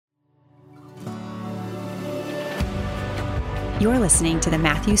You're listening to the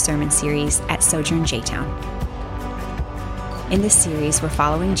Matthew Sermon Series at Sojourn J-Town. In this series, we're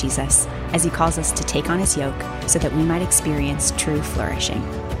following Jesus as he calls us to take on his yoke so that we might experience true flourishing.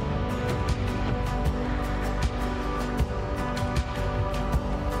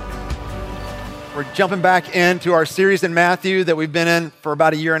 We're jumping back into our series in Matthew that we've been in for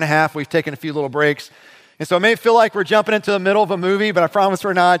about a year and a half. We've taken a few little breaks. And so it may feel like we're jumping into the middle of a movie, but I promise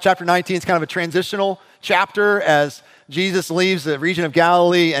we're not. Chapter 19 is kind of a transitional chapter as Jesus leaves the region of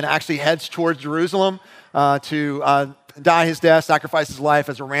Galilee and actually heads towards Jerusalem to die his death, sacrifice his life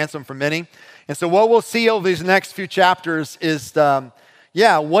as a ransom for many. And so what we'll see over these next few chapters is,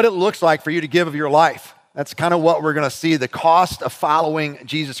 what it looks like for you to give of your life. That's kind of what we're going to see, the cost of following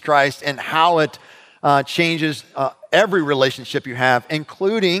Jesus Christ and how it changes every relationship you have,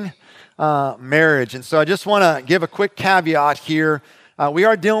 including marriage. And so I just want to give a quick caveat here. We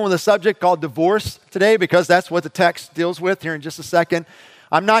are dealing with a subject called divorce today because that's what the text deals with here in just a second.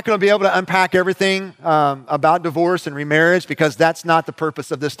 I'm not going to be able to unpack everything about divorce and remarriage because that's not the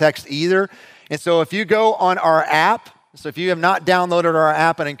purpose of this text either. And so if you go on our app, so if you have not downloaded our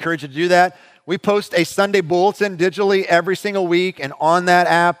app, I'd encourage you to do that. We post a Sunday bulletin digitally every single week, and on that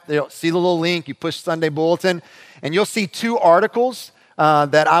app, you'll see the little link, you push Sunday bulletin, and you'll see two articles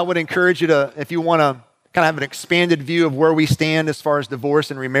that I would encourage you to, if you want to kind of have an expanded view of where we stand as far as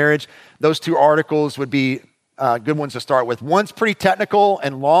divorce and remarriage, those two articles would be good ones to start with. One's pretty technical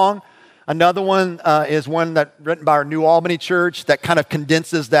and long. Another one is one that written by our New Albany church that kind of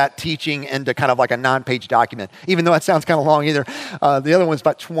condenses that teaching into kind of like a 9-page document, even though that sounds kind of long either. The other one's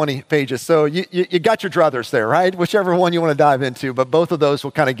about 20 pages. So you got your druthers there, right? Whichever one you want to dive into, but both of those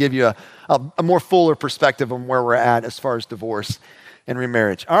will kind of give you a more fuller perspective on where we're at as far as divorce and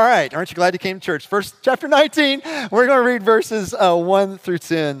remarriage. All right, aren't you glad you came to church? First, chapter 19, we're going to read verses 1 through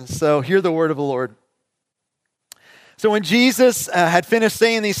 10. So hear the word of the Lord. So when Jesus had finished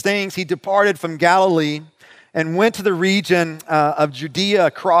saying these things, he departed from Galilee and went to the region of Judea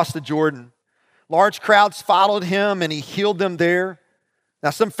across the Jordan. Large crowds followed him and he healed them there. Now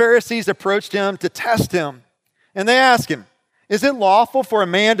some Pharisees approached him to test him, and they asked him, "Is it lawful for a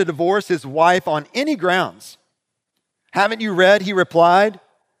man to divorce his wife on any grounds?" "Haven't you read," he replied,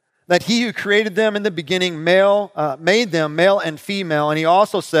 "that he who created them in the beginning made them male and female, and he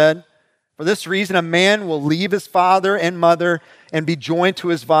also said, for this reason, a man will leave his father and mother and be joined to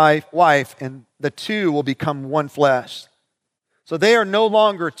his wife, and the two will become one flesh. So they are no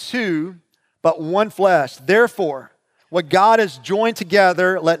longer two, but one flesh. Therefore, what God has joined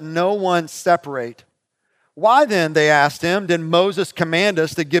together, let no one separate." "Why then," they asked him, "did Moses command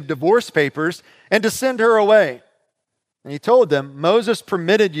us to give divorce papers and to send her away?" And he told them, "Moses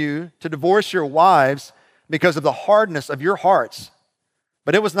permitted you to divorce your wives because of the hardness of your hearts.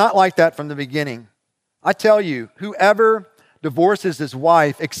 But it was not like that from the beginning. I tell you, whoever divorces his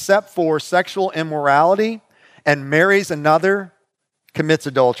wife except for sexual immorality and marries another commits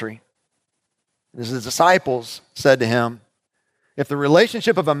adultery." His disciples said to him, "If the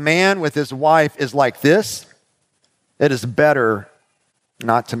relationship of a man with his wife is like this, it is better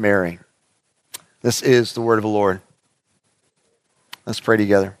not to marry." This is the word of the Lord. Let's pray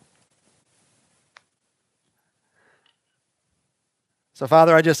together. So,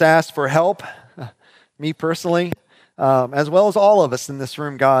 Father, I just ask for help, me personally, as well as all of us in this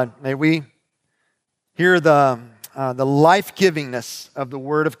room, God. May we hear the life-givingness of the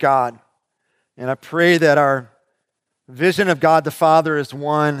Word of God. And I pray that our vision of God the Father is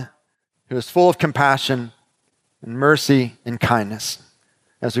one who is full of compassion and mercy and kindness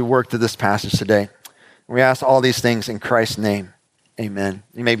as we work through this passage today. And we ask all these things in Christ's name. Amen.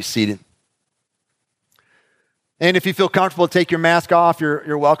 You may be seated. And if you feel comfortable to take your mask off,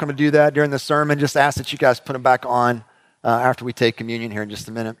 you're welcome to do that during the sermon. Just ask that you guys put them back on after we take communion here in just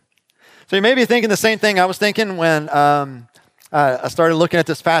a minute. So you may be thinking the same thing I was thinking when I started looking at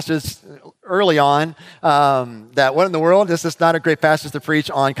this passage early on, that what in the world, this is not a great passage to preach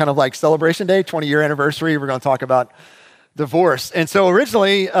on kind of like Celebration Day, 20-year anniversary. We're going to talk about divorce. And so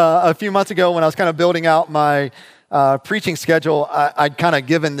originally, a few months ago when I was kind of building out my preaching schedule, I'd kind of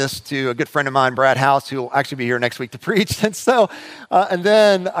given this to a good friend of mine, Brad House, who will actually be here next week to preach. And so, and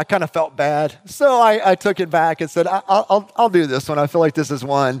then I kind of felt bad. So I took it back and said, I'll do this one. I feel like this is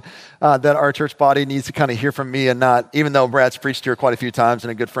one that our church body needs to kind of hear from me and not, even though Brad's preached here quite a few times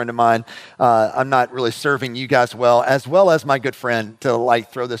and a good friend of mine, I'm not really serving you guys well as my good friend to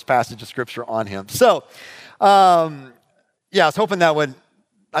like throw this passage of scripture on him. So, I was hoping that would,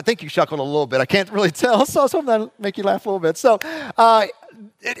 I think you chuckled a little bit. I can't really tell, so I was hoping that would make you laugh a little bit. So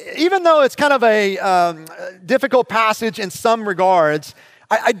even though it's kind of a difficult passage in some regards,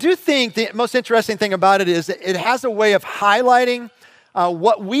 I do think the most interesting thing about it is that it has a way of highlighting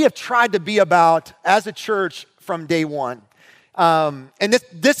what we have tried to be about as a church from day one. And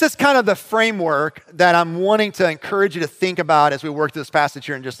this is kind of the framework that I'm wanting to encourage you to think about as we work through this passage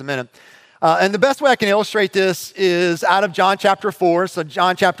here in just a minute. And the best way I can illustrate this is out of John chapter 4. So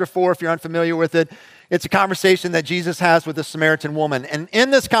John chapter 4, if you're unfamiliar with it, it's a conversation that Jesus has with a Samaritan woman. And in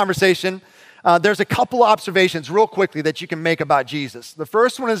this conversation, there's a couple observations real quickly that you can make about Jesus. The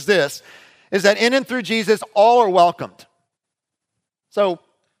first one is this, is that in and through Jesus, all are welcomed. So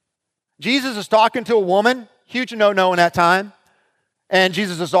Jesus is talking to a woman, huge no-no in that time. And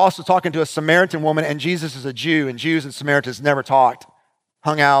Jesus is also talking to a Samaritan woman, and Jesus is a Jew, and Jews and Samaritans never talked,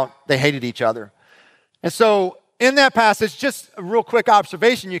 hung out, they hated each other. And so in that passage, just a real quick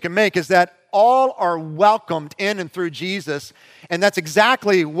observation you can make is that all are welcomed in and through Jesus, and that's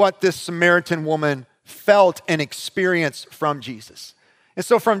exactly what this Samaritan woman felt and experienced from Jesus. And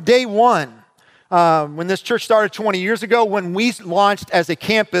so from day one, when this church started 20 years ago, when we launched as a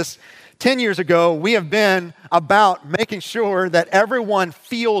campus 10 years ago, we have been about making sure that everyone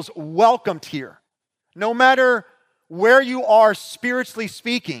feels welcomed here. No matter where you are spiritually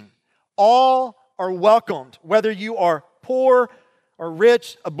speaking, all are welcomed, whether you are poor or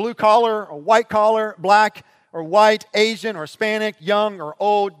rich, a blue collar, a white collar, black or white, Asian or Hispanic, young or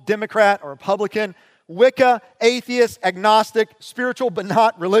old, Democrat or Republican, Wicca, atheist, agnostic, spiritual but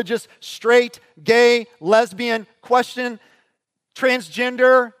not religious, straight, gay, lesbian, question,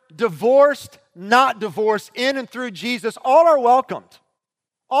 transgender, divorced, not divorced, in and through Jesus, all are welcomed.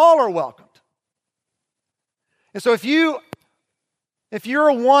 All are welcomed. And so if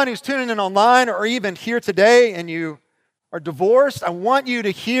you're one who's tuning in online or even here today and you are divorced, I want you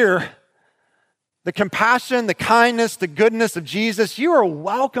to hear the compassion, the kindness, the goodness of Jesus. You are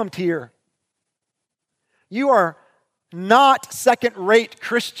welcomed here. You are not second-rate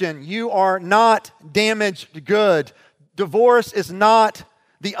Christian. You are not damaged good. Divorce is not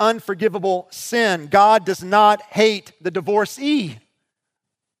the unforgivable sin. God does not hate the divorcee.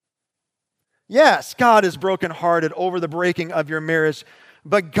 Yes, God is brokenhearted over the breaking of your marriage,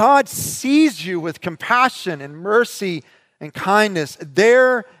 but God sees you with compassion and mercy and kindness.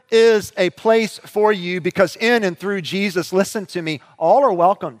 There is a place for you because in and through Jesus, listen to me, all are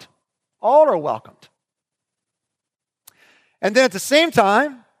welcomed. All are welcomed. And then at the same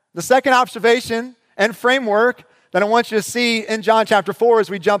time, the second observation and framework that I want you to see in John chapter 4 as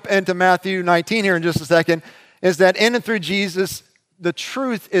we jump into Matthew 19 here in just a second is that in and through Jesus, the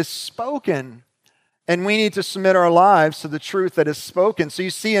truth is spoken, and we need to submit our lives to the truth that is spoken. So you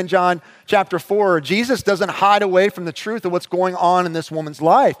see in John chapter 4, Jesus doesn't hide away from the truth of what's going on in this woman's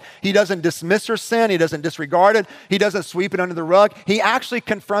life. He doesn't dismiss her sin. He doesn't disregard it. He doesn't sweep it under the rug. He actually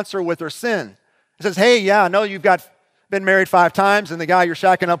confronts her with her sin. He says, hey, yeah, I know you've been married 5 times, and the guy you're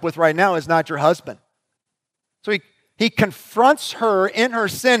shacking up with right now is not your husband. So he confronts her in her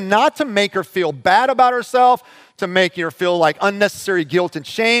sin, not to make her feel bad about herself, to make her feel like unnecessary guilt and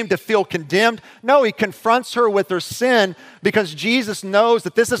shame, to feel condemned. No, he confronts her with her sin because Jesus knows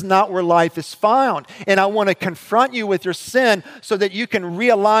that this is not where life is found. And I want to confront you with your sin so that you can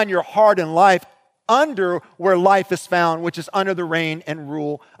realign your heart and life under where life is found, which is under the reign and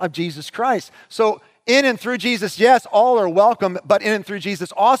rule of Jesus Christ. So in and through Jesus, yes, all are welcome, but in and through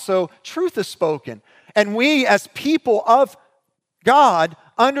Jesus also, truth is spoken. And we as people of God,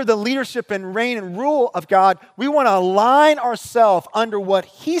 under the leadership and reign and rule of God, we want to align ourselves under what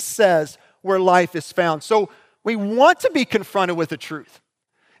He says where life is found. So we want to be confronted with the truth.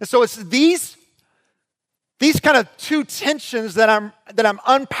 And so it's these kind of two tensions that I'm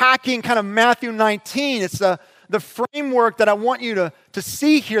unpacking kind of Matthew 19. It's the framework that I want you to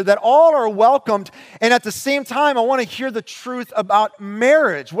see here, that all are welcomed. And at the same time, I want to hear the truth about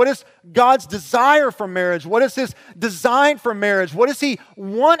marriage. What is God's desire for marriage? What is His design for marriage? What does He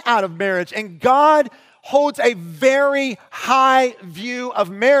want out of marriage? And God holds a very high view of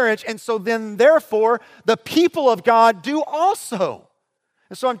marriage. And so then, therefore, the people of God do also.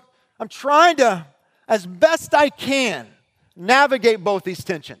 And so I'm trying to, as best I can, navigate both these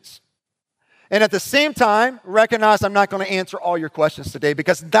tensions. And at the same time, recognize I'm not going to answer all your questions today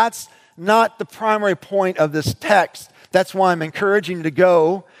because that's not the primary point of this text. That's why I'm encouraging you to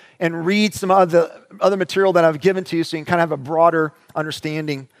go and read some of the other material that I've given to you so you can kind of have a broader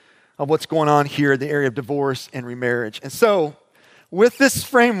understanding of what's going on here in the area of divorce and remarriage. And so, with this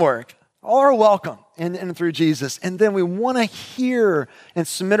framework, all are welcome in and through Jesus. And then we want to hear and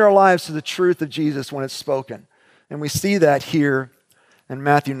submit our lives to the truth of Jesus when it's spoken. And we see that here in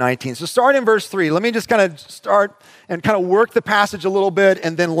Matthew 19. So start in verse 3. Let me just kind of start and kind of work the passage a little bit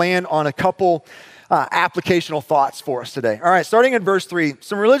and then land on a couple applicational thoughts for us today. All right, starting in verse 3.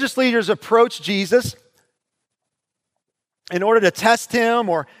 Some religious leaders approached Jesus in order to test him,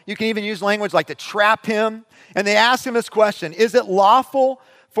 or you can even use language like to trap him. And they asked him this question: is it lawful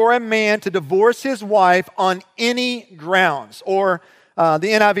for a man to divorce his wife on any grounds? Or the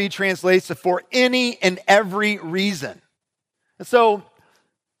NIV translates it for any and every reason. And so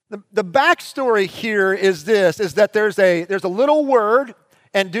the backstory here is this, is that there's a little word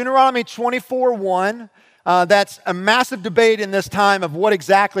in Deuteronomy 24:1 that's a massive debate in this time of what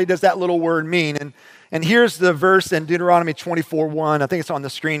exactly does that little word mean. And here's the verse in Deuteronomy 24:1. I think it's on the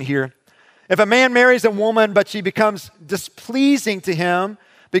screen here. If a man marries a woman, but she becomes displeasing to him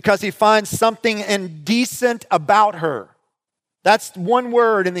because he finds something indecent about her. That's one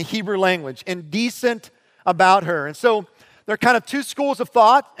word in the Hebrew language, indecent about her. And so there are kind of two schools of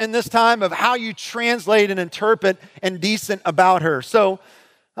thought in this time of how you translate and interpret indecent about her. So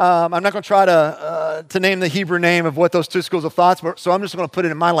I'm not going to try to name the Hebrew name of what those two schools of thoughts were, so I'm just going to put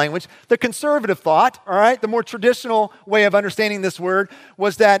it in my language. The conservative thought, all right, the more traditional way of understanding this word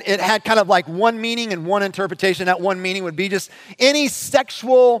was that it had kind of like one meaning and one interpretation. That one meaning would be just any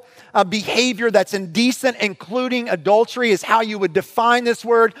sexual behavior that's indecent, including adultery, is how you would define this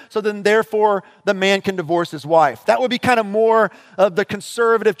word, so then therefore the man can divorce his wife. That would be kind of more of the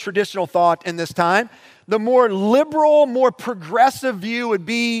conservative traditional thought in this time. The more liberal, more progressive view would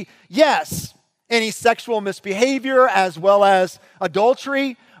be, yes, any sexual misbehavior as well as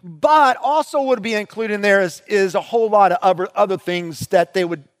adultery, but also would be included in there is a whole lot of other things that they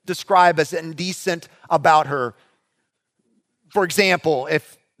would describe as indecent about her. For example,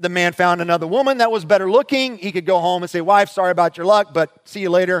 if the man found another woman that was better looking, he could go home and say, wife, sorry about your luck, but see you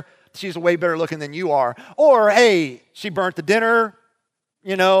later. She's way better looking than you are. Or, hey, she burnt the dinner,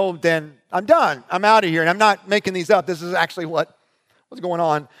 then I'm done. I'm out of here. And I'm not making these up. This is actually what's going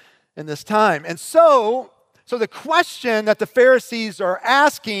on in this time. And so the question that the Pharisees are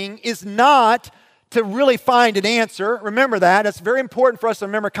asking is not to really find an answer. Remember that. It's very important for us to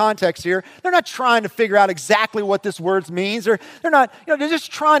remember context here. They're not trying to figure out exactly what this word means. They're not, they're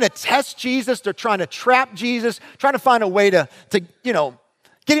just trying to test Jesus. They're trying to trap Jesus, trying to find a way to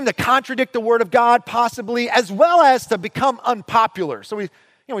get him to contradict the word of God possibly, as well as to become unpopular. So we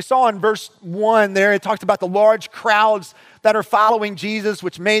saw in verse 1 there, it talked about the large crowds that are following Jesus,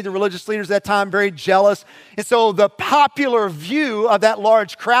 which made the religious leaders at that time very jealous. And so the popular view of that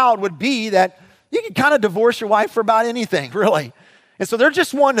large crowd would be that you can kind of divorce your wife for about anything, really. And so they're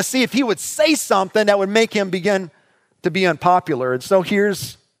just wanting to see if he would say something that would make him begin to be unpopular. And so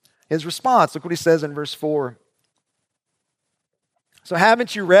here's his response. Look what he says in verse 4. So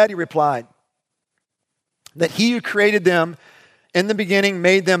haven't you read, he replied, that he who created them in the beginning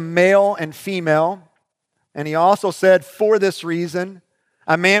made them male and female? And he also said, for this reason,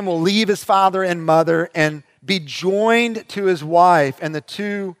 a man will leave his father and mother and be joined to his wife, and the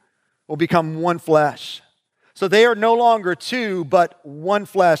two will become one flesh. So they are no longer two, but one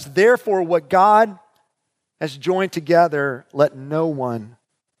flesh. Therefore, what God has joined together, let no one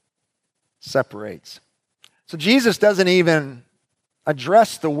separate. So Jesus doesn't even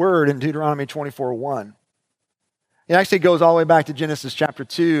address the word in Deuteronomy 24:1. It actually goes all the way back to Genesis chapter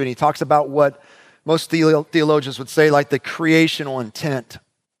 2, and he talks about what most theologians would say, like the creational intent.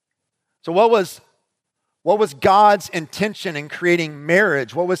 So what was God's intention in creating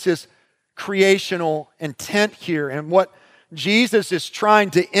marriage? What was his creational intent here? And what Jesus is trying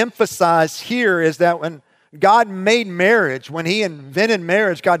to emphasize here is that when God made marriage, when he invented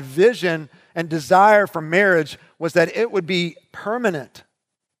marriage, God's vision and desire for marriage was that it would be permanent.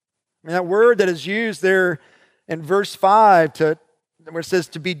 I mean, that word that is used there in verse 5 where it says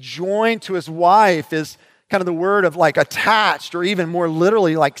to be joined to his wife is kind of the word of like attached, or even more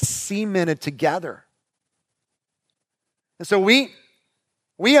literally like cemented together. And so we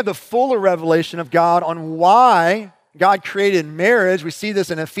have the fuller revelation of God on why God created marriage. We see this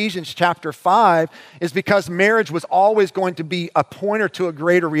in Ephesians chapter 5, is because marriage was always going to be a pointer to a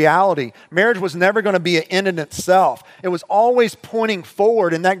greater reality. Marriage was never going to be an end in itself. It was always pointing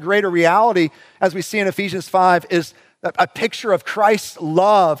forward, and that greater reality, as we see in Ephesians 5, is a picture of Christ's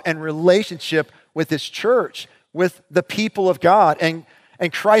love and relationship with his church, with the people of God. And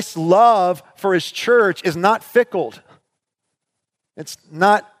Christ's love for his church is not fickle. It's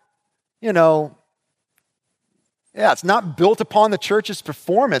not, it's not built upon the church's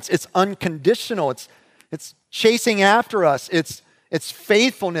performance. It's unconditional. It's chasing after us. It's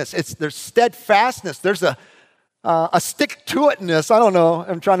faithfulness. There's steadfastness. There's a a stick-to-itness, I don't know,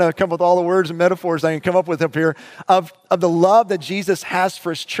 I'm trying to come up with all the words and metaphors I can come up with up here, of the love that Jesus has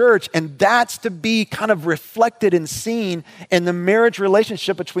for his church, and that's to be kind of reflected and seen in the marriage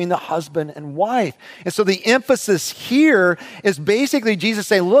relationship between the husband and wife. And so the emphasis here is basically Jesus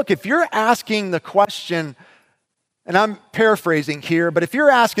saying, look, if you're asking the question, and I'm paraphrasing here, but if you're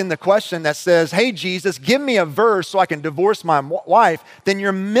asking the question that says, hey, Jesus, give me a verse so I can divorce my wife, then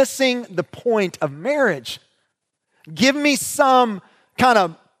you're missing the point of marriage. Give me some kind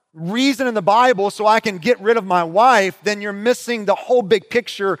of reason in the Bible so I can get rid of my wife, then you're missing the whole big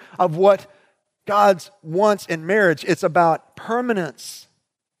picture of what God wants in marriage. It's about permanence.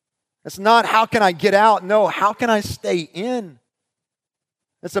 It's not how can I get out? No, how can I stay in?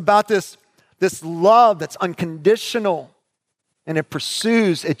 It's about this love that's unconditional, and it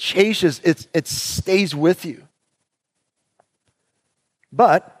pursues, it chases, it stays with you.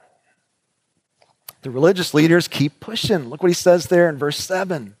 But the religious leaders keep pushing. Look what he says there in verse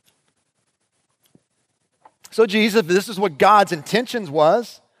 7. So Jesus, this is what God's intentions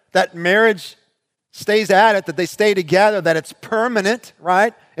was, that marriage stays at it, that they stay together, that it's permanent,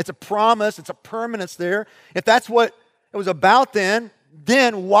 right? It's a promise, it's a permanence there. If that's what it was about then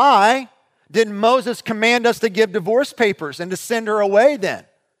why didn't Moses command us to give divorce papers and to send her away then?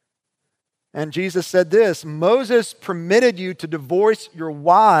 And Jesus said this, Moses permitted you to divorce your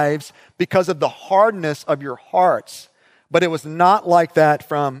wives because of the hardness of your hearts, but it was not like that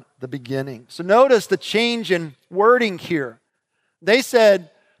from the beginning. So notice the change in wording here. They said,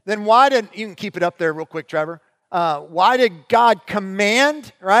 then why did, you can keep it up there real quick, Trevor. Why did God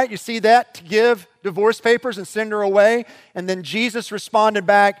command, right? You see that, to give divorce papers and send her away? And then Jesus responded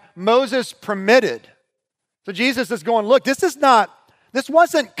back, Moses permitted. So Jesus is going, look, this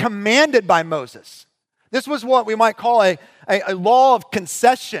wasn't commanded by Moses. This was what we might call a law of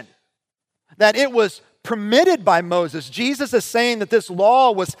concession, that it was permitted by Moses. Jesus is saying that this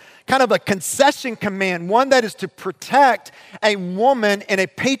law was kind of a concession command, one that is to protect a woman in a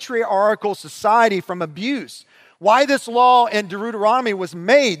patriarchal society from abuse. Why this law in Deuteronomy was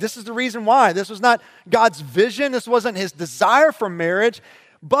made, this is the reason why. This was not God's vision. This wasn't his desire for marriage.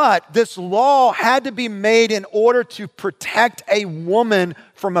 But this law had to be made in order to protect a woman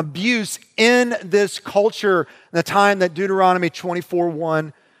from abuse in this culture, in the time that Deuteronomy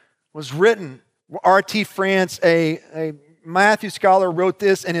 24:1 was written. R.T. France, a Matthew scholar, wrote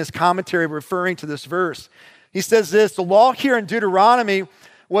this in his commentary referring to this verse. He says this, the law here in Deuteronomy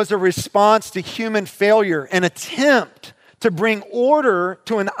was a response to human failure, an attempt to bring order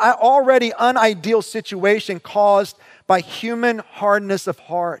to an already unideal situation caused by human hardness of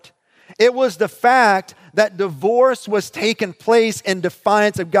heart. It was the fact that divorce was taking place in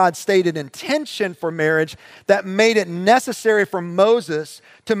defiance of God's stated intention for marriage that made it necessary for Moses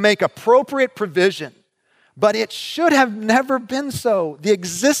to make appropriate provision. But it should have never been so. The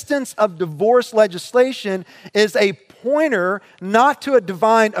existence of divorce legislation is a pointer not to a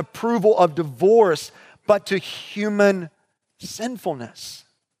divine approval of divorce, but to human sinfulness.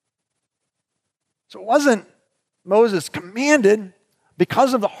 So it wasn't Moses commanded,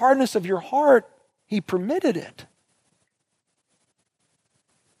 because of the hardness of your heart, he permitted it.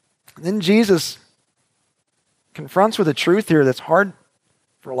 And then Jesus confronts with a truth here that's hard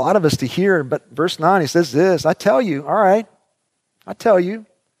for a lot of us to hear, but verse 9, he says this, I tell you, all right, I tell you.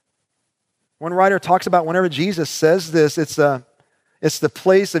 One writer talks about whenever Jesus says this, it's the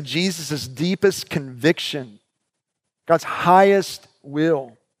place of Jesus' deepest conviction, God's highest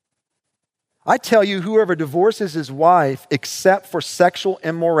will. I tell you, whoever divorces his wife except for sexual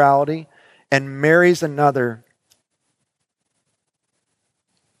immorality and marries another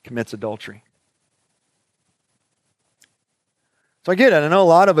commits adultery. So I get it. I know a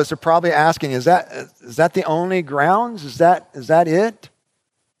lot of us are probably asking, is that the only grounds? Is that it?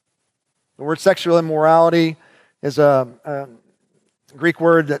 The word sexual immorality is a Greek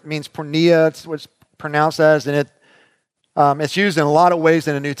word that means porneia. It's what's pronounced as, and it's used in a lot of ways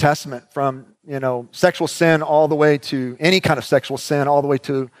in the New Testament, from sexual sin all the way to any kind of sexual sin, all the way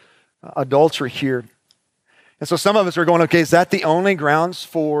to adultery here. And so some of us are going, okay, is that the only grounds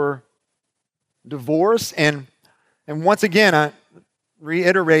for divorce? And once again, I'm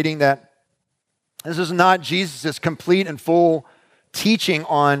reiterating that this is not Jesus' complete and full teaching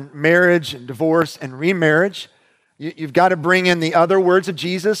on marriage and divorce and remarriage. You've got to bring in the other words of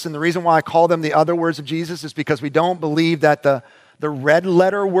Jesus, and the reason why I call them the other words of Jesus is because we don't believe that the red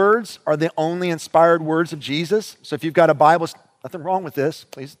letter words are the only inspired words of Jesus. So if you've got a Bible, nothing wrong with this.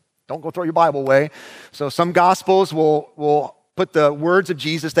 Please don't go throw your Bible away. So some Gospels will put the words of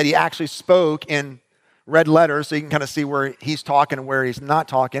Jesus that he actually spoke in red letters so you can kind of see where he's talking and where he's not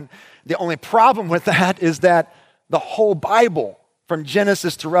talking. The only problem with that is that the whole Bible, from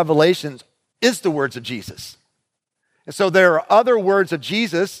Genesis to Revelations, is the words of Jesus. And so there are other words of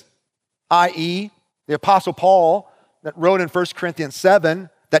Jesus, i.e., the Apostle Paul that wrote in 1 Corinthians 7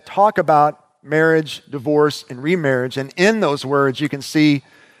 that talk about marriage, divorce, and remarriage. And in those words, you can see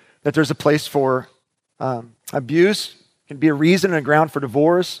that there's a place for abuse, can be a reason and a ground for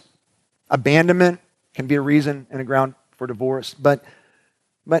divorce. Abandonment can be a reason and a ground for divorce. But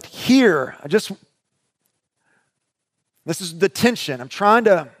here, this is the tension. I'm trying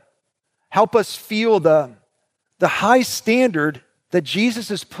to help us feel the high standard that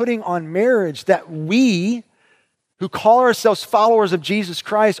Jesus is putting on marriage, that we who call ourselves followers of Jesus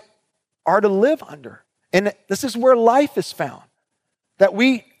Christ are to live under. And this is where life is found. That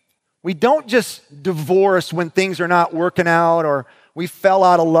we don't just divorce when things are not working out, or we fell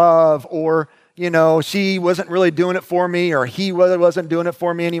out of love, or she wasn't really doing it for me, or he wasn't doing it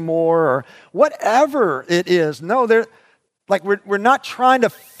for me anymore, or whatever it is. No, we're not trying to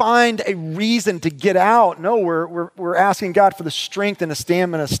find a reason to get out. No, we're asking God for the strength and the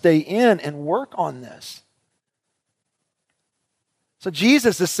stamina to stay in and work on this. So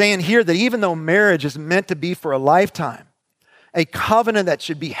Jesus is saying here that even though marriage is meant to be for a lifetime, a covenant that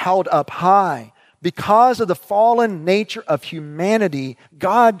should be held up high, because of the fallen nature of humanity,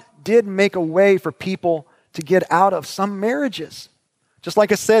 God did make a way for people to get out of some marriages. Just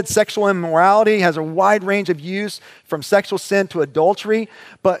like I said, sexual immorality has a wide range of use, from sexual sin to adultery.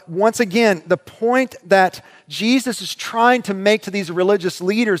 But once again, the point that Jesus is trying to make to these religious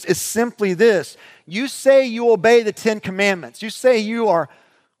leaders is simply this. You say you obey the 10 Commandments. You say you are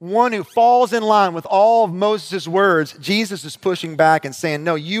one who falls in line with all of Moses' words. Jesus is pushing back and saying,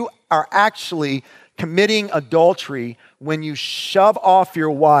 no, you are actually committing adultery when you shove off your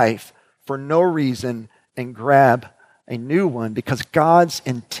wife for no reason and grab a new one, because God's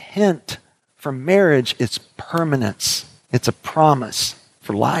intent for marriage is permanence. It's a promise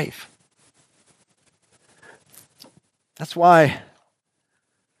for life. That's why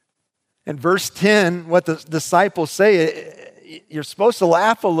in verse 10, what the disciples say, you're supposed to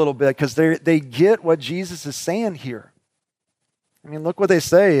laugh a little bit because they get what Jesus is saying here. I mean, look what they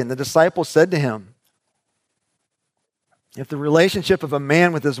say. And the disciples said to him, if the relationship of a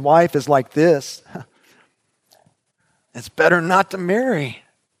man with his wife is like this, it's better not to marry.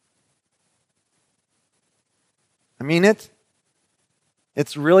 I mean,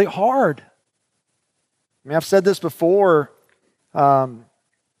 it's really hard. I mean, I've said this before, but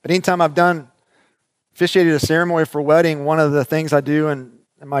anytime I've officiated a ceremony for a wedding, one of the things I do in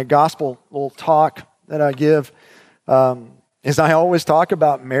my gospel little talk that I give is I always talk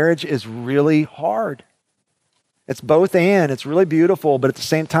about marriage is really hard. It's both and. It's really beautiful, but at the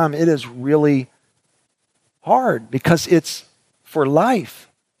same time, it is really hard because it's for life.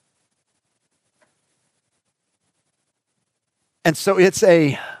 And so it's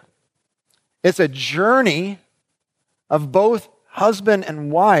a journey of both husband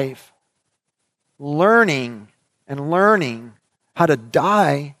and wife learning how to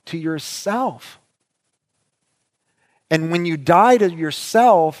die to yourself. And when you die to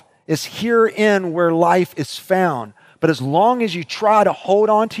yourself, is herein where life is found. But as long as you try to hold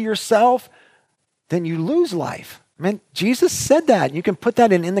on to yourself, then you lose life. I mean, Jesus said that. You can put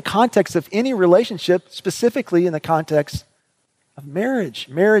that in the context of any relationship, specifically in the context of marriage.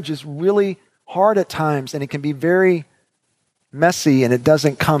 Marriage is really hard at times, and it can be very messy, and it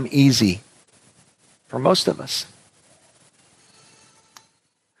doesn't come easy for most of us.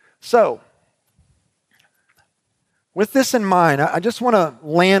 So, with this in mind, I just want to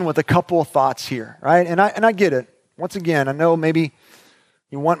land with a couple of thoughts here, right? And I get it. Once again, I know maybe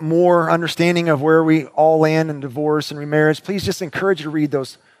you want more understanding of where we all land in divorce and remarriage. Please just encourage you to read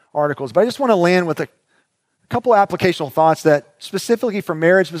those articles. But I just want to land with a couple of applicational thoughts that specifically for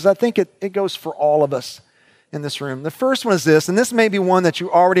marriage, because I think it goes for all of us in this room. The first one is this, and this may be one that you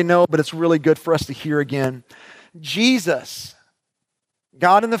already know, but it's really good for us to hear again. Jesus,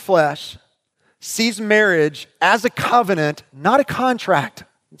 God in the flesh, sees marriage as a covenant, not a contract.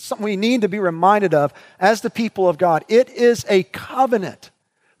 It's something we need to be reminded of as the people of God. It is a covenant.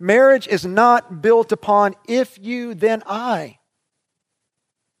 Marriage is not built upon if you, then I.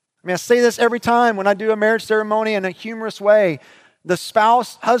 I mean, I say this every time when I do a marriage ceremony in a humorous way. The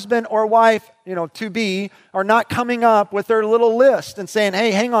spouse, husband, or wife, to be, are not coming up with their little list and saying,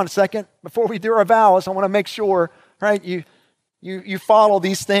 hey, hang on a second. Before we do our vows, I want to make sure, right, you follow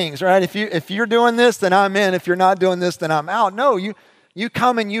these things, right? If you're doing this, then I'm in. If you're not doing this, then I'm out. No, you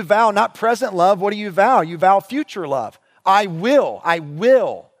come and you vow not present love. What do you vow? You vow future love. I will.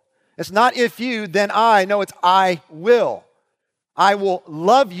 It's not if you, then I. No, it's I will. I will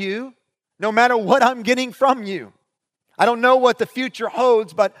love you no matter what I'm getting from you. I don't know what the future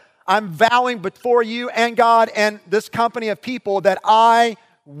holds, but I'm vowing before you and God and this company of people that I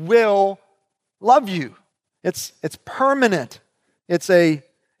will love you. It's permanent. It's a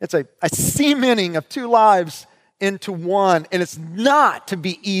cementing of two lives into one, and it's not to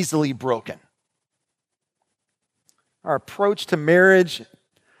be easily broken. Our approach to marriage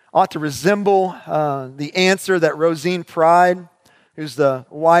ought to resemble the answer that Rosine Pride, who's the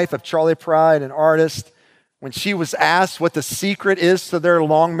wife of Charlie Pride, an artist, when she was asked what the secret is to their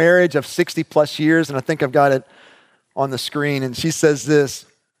long marriage of 60 plus years, and I think I've got it on the screen, and she says this: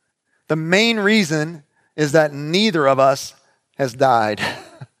 the main reason is that neither of us has died.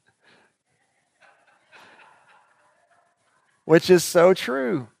 Which is so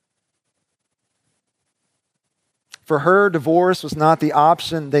true. For her, divorce was not the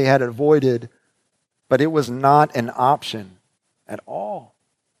option they had avoided, but it was not an option at all.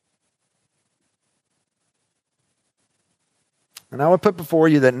 And I would put before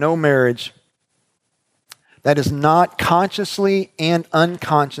you that no marriage that is not consciously and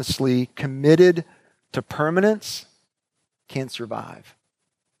unconsciously committed to permanence can survive.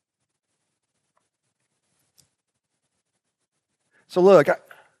 So look,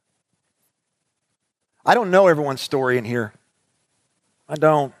 I don't know everyone's story in here. I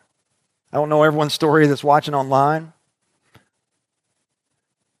don't know everyone's story that's watching online.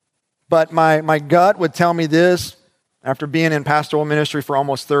 But my gut would tell me this, after being in pastoral ministry for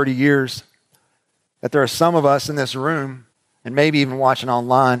almost 30 years, that there are some of us in this room, and maybe even watching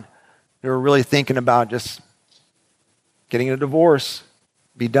online, who are really thinking about just getting a divorce,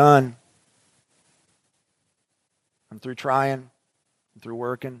 be done. I'm through trying, I'm through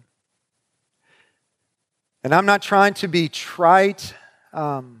working. And I'm not trying to be trite.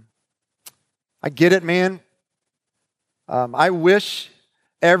 I get it, man. I wish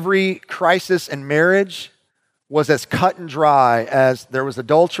every crisis in marriage was as cut and dry as there was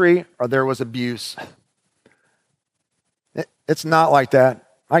adultery or there was abuse. It's not like that.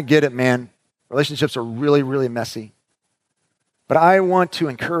 I get it, man. Relationships are really, really messy. But I want to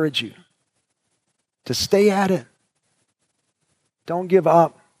encourage you to stay at it. Don't give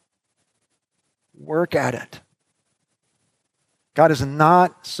up. Work at it. God is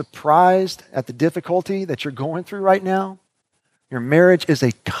not surprised at the difficulty that you're going through right now. Your marriage is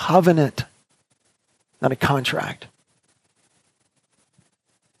a covenant, not a contract.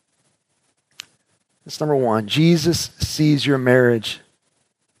 That's number one. Jesus sees your marriage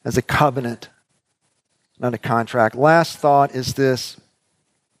as a covenant, not a contract. Last thought is this: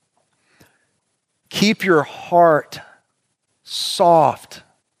 keep your heart soft,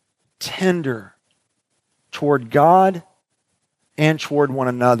 tender toward God and toward one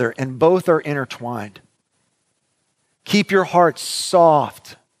another, and both are intertwined. Keep your heart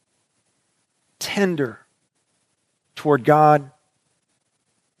soft, tender toward God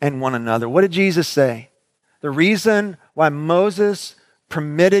and one another. What did Jesus say? The reason why Moses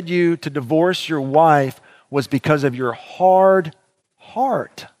permitted you to divorce your wife was because of your hard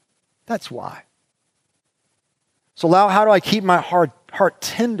heart. That's why. So how do I keep my heart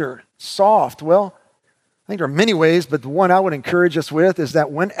tender, soft? Well, I think there are many ways, but the one I would encourage us with is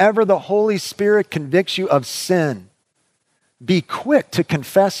that whenever the Holy Spirit convicts you of sin, be quick to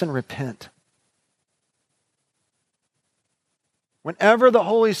confess and repent. Whenever the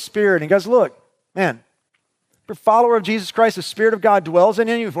Holy Spirit, and guys, look, man, if you're a follower of Jesus Christ, the Spirit of God dwells in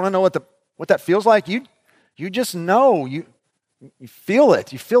you. If you want to know what that feels like, you just know. You feel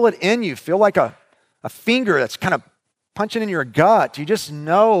it. You feel it in you. Feel like a finger that's kind of punching in your gut. You just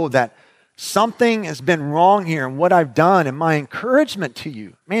know that something has been wrong here in what I've done. And my encouragement to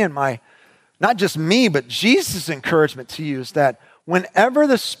you, man, not just me, but Jesus' encouragement to you is that whenever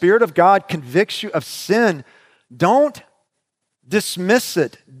the Spirit of God convicts you of sin, don't dismiss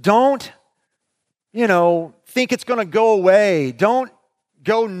it. Don't, think it's going to go away. Don't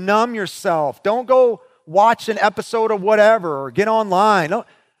go numb yourself. Don't go watch an episode of whatever or get online. No,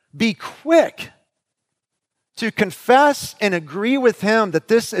 be quick to confess and agree with Him that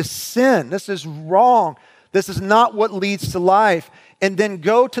this is sin. This is wrong. This is not what leads to life. And then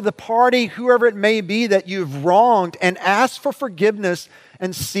go to the party, whoever it may be that you've wronged, and ask for forgiveness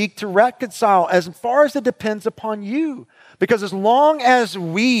and seek to reconcile as far as it depends upon you. Because as long as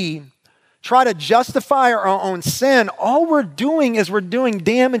we try to justify our own sin, all we're doing is we're doing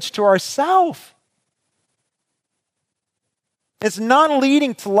damage to ourselves. It's not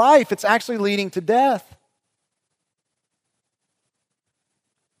leading to life, it's actually leading to death.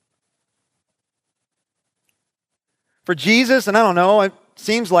 For Jesus, and I don't know, it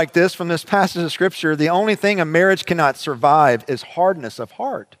seems like this from this passage of Scripture, the only thing a marriage cannot survive is hardness of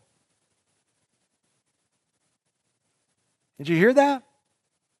heart. Did you hear that?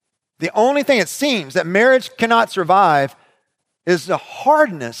 The only thing it seems that marriage cannot survive is the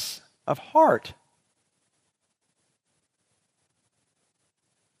hardness of heart.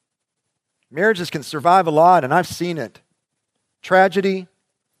 Marriages can survive a lot, and I've seen it. Tragedy,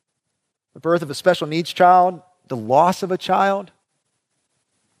 the birth of a special needs child, the loss of a child,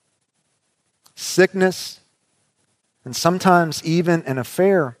 sickness, and sometimes even an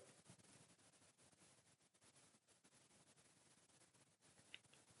affair.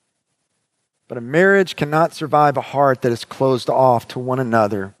 But a marriage cannot survive a heart that is closed off to one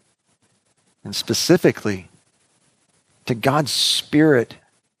another, and specifically to God's Spirit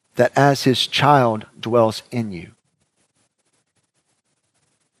that as His child dwells in you.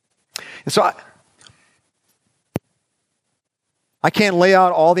 And so I can't lay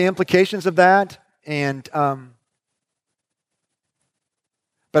out all the implications of that, and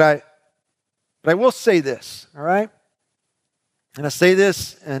but I will say this, all right? And I say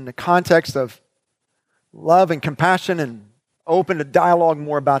this in the context of love and compassion and open to dialogue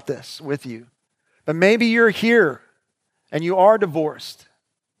more about this with you. But maybe you're here and you are divorced.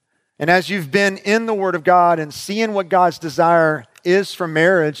 And as you've been in the Word of God and seeing what God's desire is for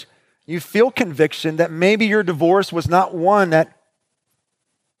marriage, you feel conviction that maybe your divorce was not one that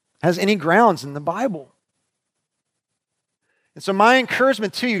has any grounds in the Bible. And so my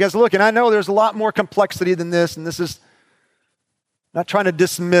encouragement to you guys, look, and I know there's a lot more complexity than this, and this is not trying to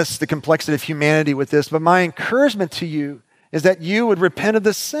dismiss the complexity of humanity with this, but my encouragement to you is that you would repent of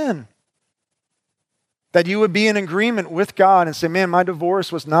this sin. That you would be in agreement with God and say, man, my divorce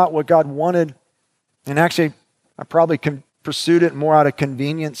was not what God wanted. And actually, I probably pursued it more out of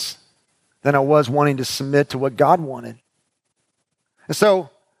convenience than I was wanting to submit to what God wanted. And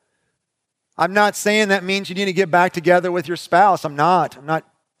so, I'm not saying that means you need to get back together with your spouse. I'm not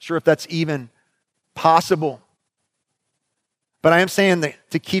sure if that's even possible. But I am saying that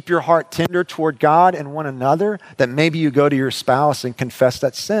to keep your heart tender toward God and one another, that maybe you go to your spouse and confess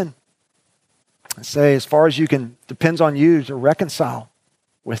that sin. And say, as far as you can, depends on you to reconcile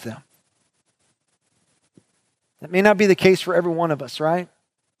with them. That may not be the case for every one of us, right?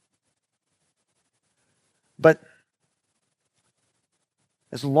 But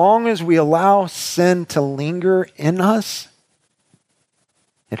as long as we allow sin to linger in us,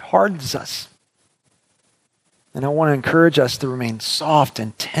 it hardens us. And I want to encourage us to remain soft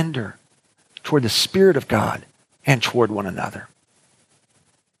and tender toward the Spirit of God and toward one another.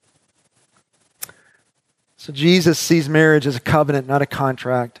 So Jesus sees marriage as a covenant, not a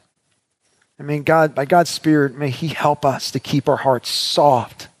contract. I mean, God, by God's Spirit, may He help us to keep our hearts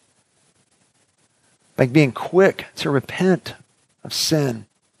soft by being quick to repent of sin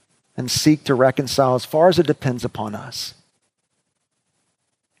and seek to reconcile as far as it depends upon us.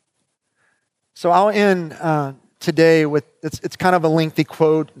 So I'll end today with, it's kind of a lengthy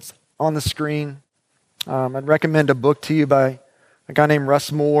quote. It's on the screen. I'd recommend a book to you by a guy named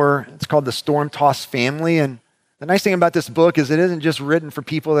Russ Moore. It's called The Storm-Tossed Family. And the nice thing about this book is it isn't just written for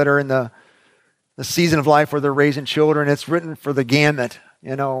people that are in the season of life where they're raising children. It's written for the gamut,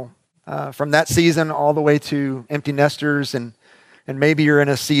 from that season all the way to empty nesters. And maybe you're in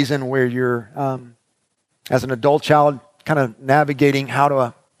a season where you're, as an adult child, kind of navigating how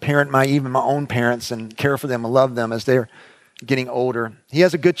to parent even my own parents and care for them and love them as they're getting older. He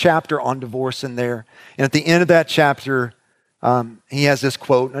has a good chapter on divorce in there. And at the end of that chapter, he has this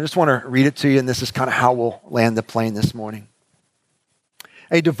quote, and I just want to read it to you, and this is kind of how we'll land the plane this morning.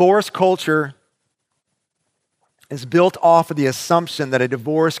 A divorce culture is built off of the assumption that a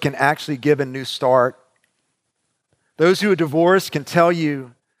divorce can actually give a new start. Those who are divorced can tell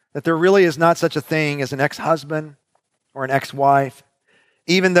you that there really is not such a thing as an ex-husband or an ex-wife,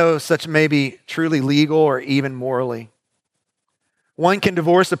 even though such may be truly legal or even morally. One can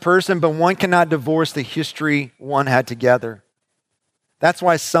divorce a person, but one cannot divorce the history one had together. That's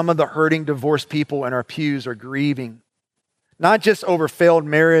why some of the hurting divorced people in our pews are grieving, not just over failed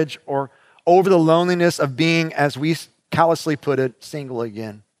marriage or over the loneliness of being, as we callously put it, single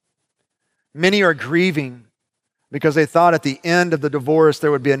again. Many are grieving because they thought at the end of the divorce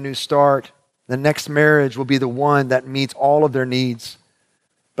there would be a new start. The next marriage will be the one that meets all of their needs.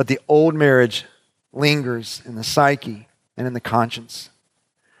 But the old marriage lingers in the psyche and in the conscience.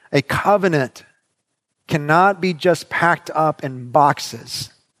 A covenant cannot be just packed up in boxes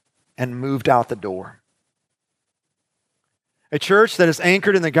and moved out the door. A church that is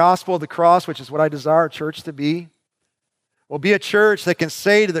anchored in the gospel of the cross, which is what I desire a church to be, will be a church that can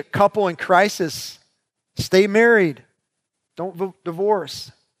say to the couple in crisis, stay married, don't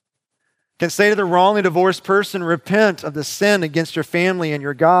divorce. Can say to the wrongly divorced person, repent of the sin against your family and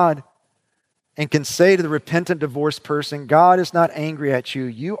your God, and can say to the repentant divorced person, God is not angry at you.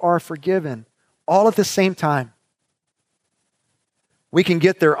 You are forgiven, all at the same time. We can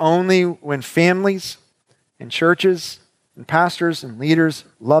get there only when families and churches and pastors and leaders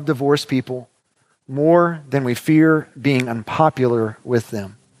love divorced people more than we fear being unpopular with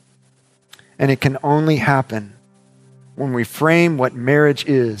them. And it can only happen when we frame what marriage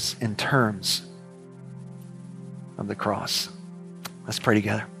is in terms of the cross. Let's pray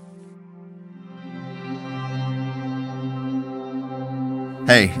together.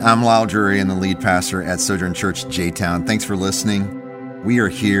 Hey, I'm Lisle Drury and the lead pastor at Sojourn Church J-Town. Thanks for listening. We are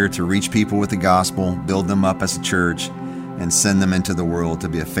here to reach people with the gospel, build them up as a church, and send them into the world to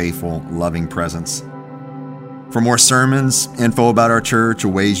be a faithful, loving presence. For more sermons, info about our church, or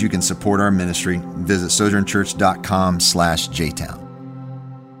ways you can support our ministry, visit sojournchurch.com/jtown.